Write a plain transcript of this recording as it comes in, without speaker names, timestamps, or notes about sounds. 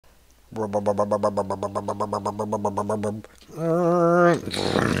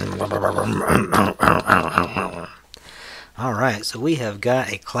Alright, so we have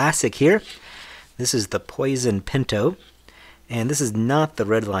got a classic here. This is the Poison Pinto. And this is not the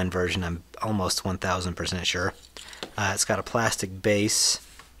Redline version, I'm almost 1000% sure. It's got a plastic base.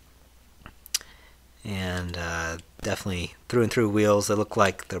 And definitely through and through wheels that look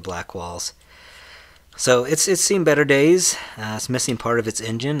like they're black walls. So it's seen better days. It's missing part of its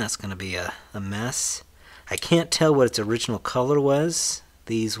engine. That's going to be a mess. I can't tell what its original color was.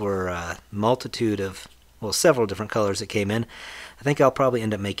 These were a multitude of, well, several different colors that came in. I think I'll probably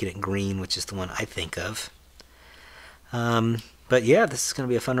end up making it green, which is the one I think of. But yeah, this is going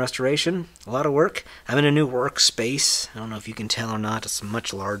to be a fun restoration. A lot of work. I'm in a new workspace. I don't know if you can tell or not. It's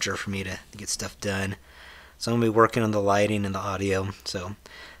much larger for me to get stuff done. So I'm going to be working on the lighting and the audio. So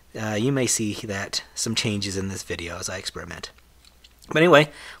you may see that some changes in this video as I experiment. But anyway,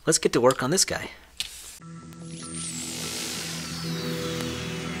 let's get to work on this guy.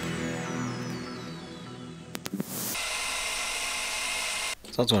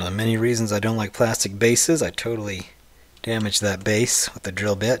 So that's one of the many reasons I don't like plastic bases. I totally damaged that base with the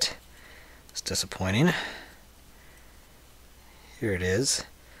drill bit. It's disappointing. Here it is.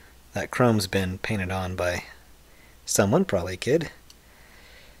 That chrome's been painted on by someone, probably a kid.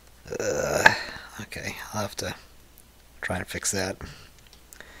 Okay, I'll have to try and fix that.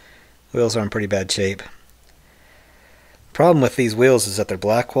 Wheels are in pretty bad shape. Problem with these wheels is that they're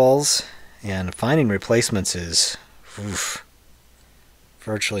black walls, and finding replacements is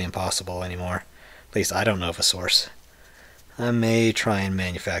virtually impossible anymore. At least I don't know of a source. I may try and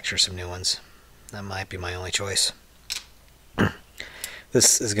manufacture some new ones. That might be my only choice.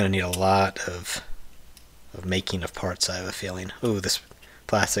 This is going to need a lot of making of parts, I have a feeling. Ooh, this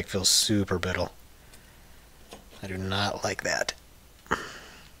plastic feels super brittle. I do not like that.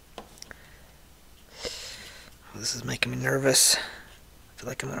 This is making me nervous. I feel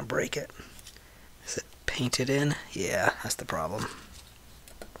like I'm going to break it. Is it painted in? Yeah, that's the problem.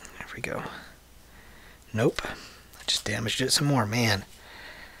 There we go. Nope. I just damaged it some more. Man,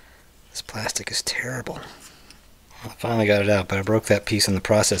 this plastic is terrible. I finally got it out, but I broke that piece in the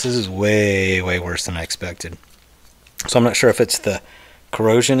process. This is way, way worse than I expected. So I'm not sure if it's the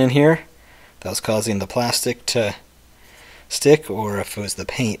corrosion in here that was causing the plastic to stick, or if it was the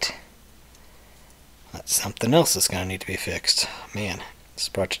paint. That's something else that's going to need to be fixed. Man, this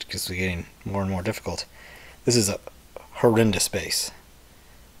project is getting more and more difficult. This is a horrendous base.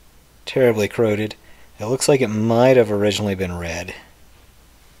 Terribly corroded. It looks like it might have originally been red.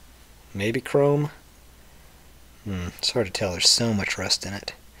 Maybe chrome? It's hard to tell. There's so much rust in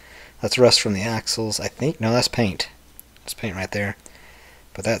it. That's rust from the axles, I think. No, that's paint. That's paint right there.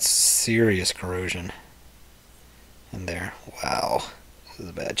 But that's serious corrosion in there. Wow. This is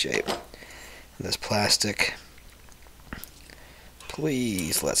a bad shape. And this plastic.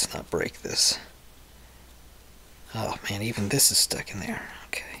 Please, let's not break this. Oh man, even this is stuck in there.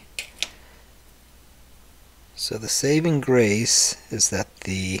 Okay. So the saving grace is that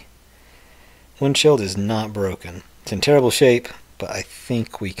the windshield is not broken. It's in terrible shape, but I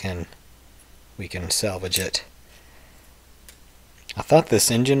think we can salvage it. I thought this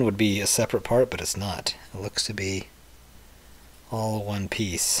engine would be a separate part, but it's not. It looks to be all one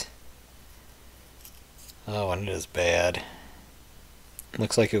piece. Oh, and it is bad.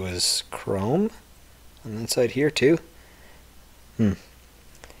 Looks like it was chrome on the inside here too.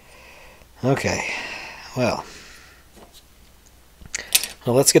 Okay. Well,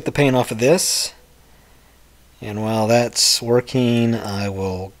 let's get the paint off of this, and while that's working I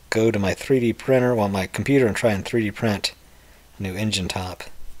will go to my 3D printer, my computer, and try and 3D print a new engine top,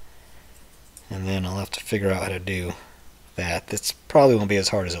 and then I'll have to figure out how to do that. This probably won't be as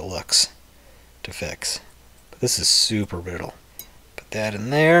hard as it looks to fix, but this is super brittle. Put that in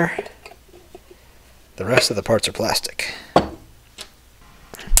there. The rest of the parts are plastic.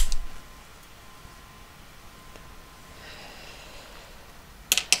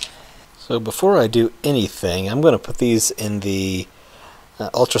 So before I do anything, I'm going to put these in the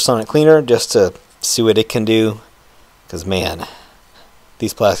ultrasonic cleaner just to see what it can do, because man,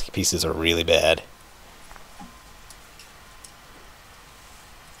 these plastic pieces are really bad.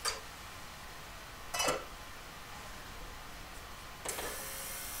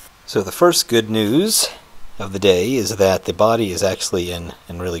 So the first good news of the day is that the body is actually in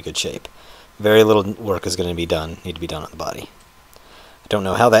really good shape. Very little work is going to need to be done on the body. Don't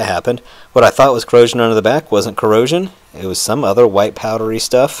know how that happened. What I thought was corrosion under the back wasn't corrosion. It was some other white powdery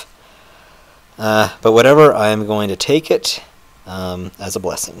stuff. But whatever, I'm going to take it as a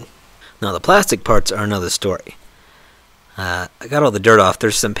blessing. Now the plastic parts are another story. I got all the dirt off.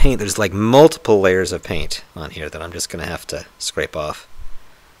 There's some paint. There's like multiple layers of paint on here that I'm just going to have to scrape off.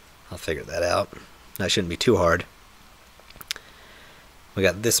 I'll figure that out. That shouldn't be too hard. We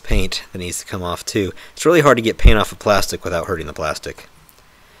got this paint that needs to come off too. It's really hard to get paint off of plastic without hurting the plastic.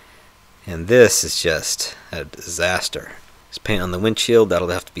 And this is just a disaster. There's paint on the windshield. That'll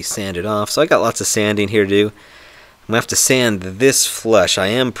have to be sanded off. So I got lots of sanding here to do. I'm going to have to sand this flush. I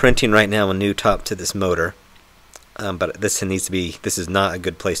am printing right now a new top to this motor. But this needs to be, this is not a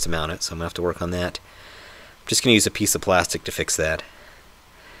good place to mount it, so I'm going to have to work on that. I'm just going to use a piece of plastic to fix that.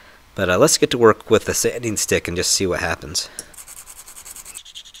 But let's get to work with the sanding stick and just see what happens.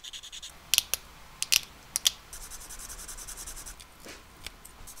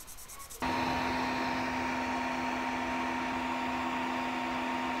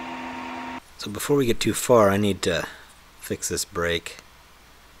 So before we get too far, I need to fix this brake.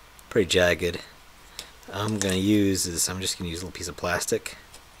 Pretty jagged. I'm just going to use a little piece of plastic,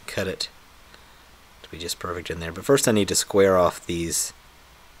 cut it to be just perfect in there. But first I need to square off this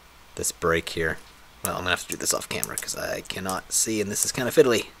brake here. Well, I'm going to have to do this off camera because I cannot see and this is kind of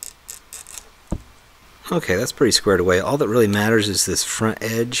fiddly. Okay, that's pretty squared away. All that really matters is this front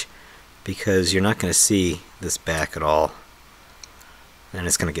edge because you're not going to see this back at all. And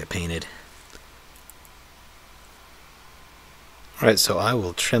it's going to get painted. Alright, so I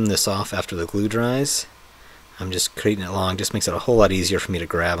will trim this off after the glue dries. I'm just creating it long, just makes it a whole lot easier for me to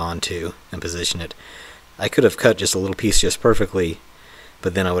grab onto and position it. I could have cut just a little piece just perfectly,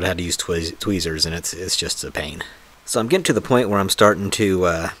 but then I would have had to use tweezers and it's just a pain. So I'm getting to the point where I'm starting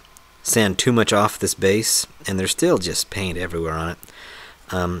to sand too much off this base, and there's still just paint everywhere on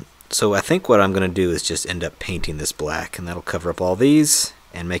it. So I think what I'm going to do is just end up painting this black, and that'll cover up all these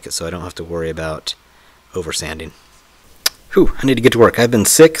and make it so I don't have to worry about over sanding. Whew, I need to get to work. I've been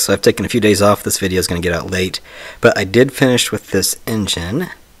sick, so I've taken a few days off. This video is going to get out late. But I did finish with this engine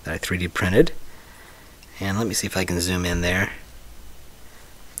that I 3D printed. And let me see if I can zoom in there.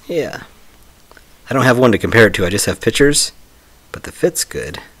 Yeah. I don't have one to compare it to. I just have pictures. But the fit's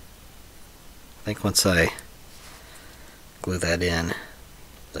good. I think once I glue that in,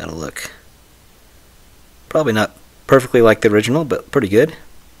 that'll look probably not perfectly like the original, but pretty good.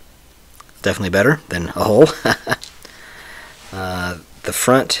 Definitely better than a hole. The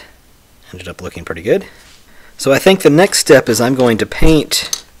front ended up looking pretty good. So I think the next step is I'm going to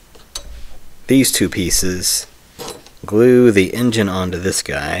paint these two pieces, glue the engine onto this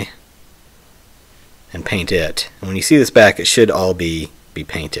guy, and paint it. And when you see this back, it should all be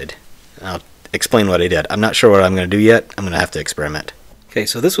painted. I'll explain what I did. I'm not sure what I'm going to do yet. I'm going to have to experiment. Okay,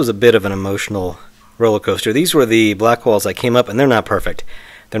 so this was a bit of an emotional roller coaster. These were the black walls I came up, and they're not perfect.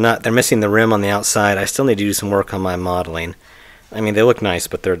 They're missing the rim on the outside. I still need to do some work on my modeling. I mean, they look nice,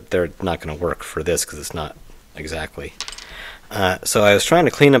 but they're not going to work for this because it's not exactly. So I was trying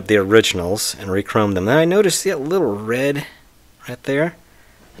to clean up the originals and rechrome them. Then I noticed that little red right there.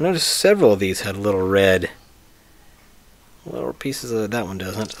 I noticed several of these had little red little pieces of that one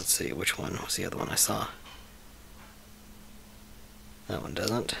doesn't. Let's see, which one was the other one I saw? That one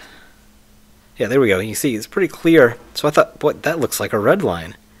doesn't. Yeah, there we go. You see, it's pretty clear. So I thought, boy, that looks like a red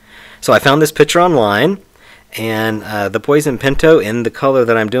line. So I found this picture online, and the Poison Pinto in the color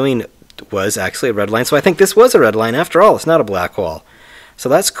that I'm doing was actually a red line. So I think this was a red line after all. It's not a black wall. So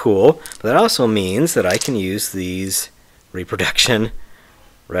that's cool. But that also means that I can use these reproduction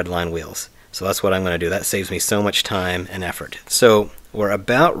red line wheels. So that's what I'm going to do. That saves me so much time and effort. So we're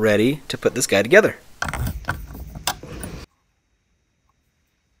about ready to put this guy together.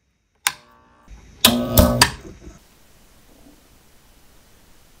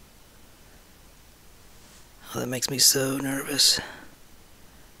 Oh, that makes me so nervous.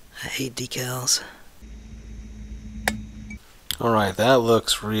 I hate decals. Alright, that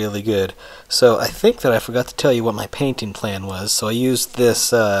looks really good. So I think that I forgot to tell you what my painting plan was. So I used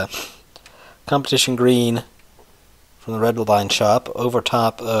this competition green from the Redline shop over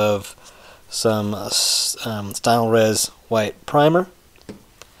top of some Style Res white primer.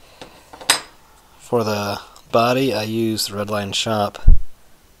 For the body, I used the Redline shop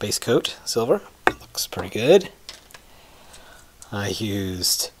base coat silver. Looks pretty good. I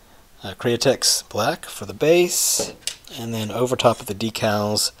used Createx black for the base, and then over top of the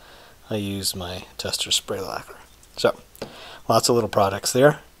decals I used my Tester spray lacquer. So lots of little products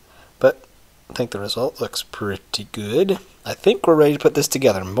there, but I think the result looks pretty good. I think we're ready to put this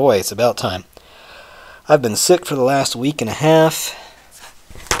together, and boy, it's about time. I've been sick for the last week and a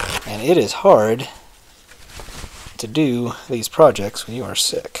half, and it is hard to do these projects when you are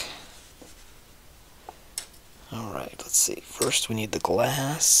sick. Alright, let's see. First we need the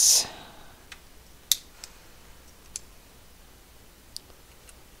glass.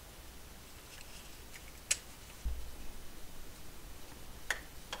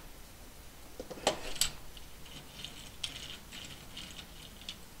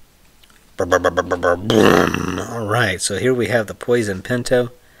 Alright, so here we have the Poison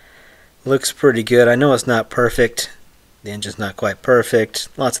Pinto. Looks pretty good. I know it's not perfect. The engine's not quite perfect.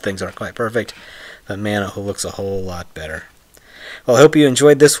 Lots of things aren't quite perfect. But man, it looks a whole lot better. Well, I hope you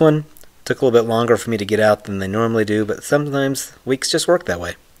enjoyed this one. Took a little bit longer for me to get out than they normally do, but sometimes weeks just work that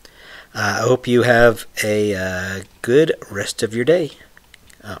way. I hope you have a good rest of your day.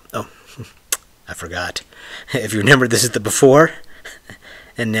 Oh, I forgot. If you remember, this is the before,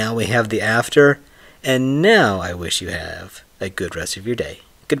 and now we have the after, and now I wish you have a good rest of your day.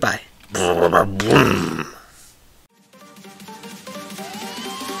 Goodbye.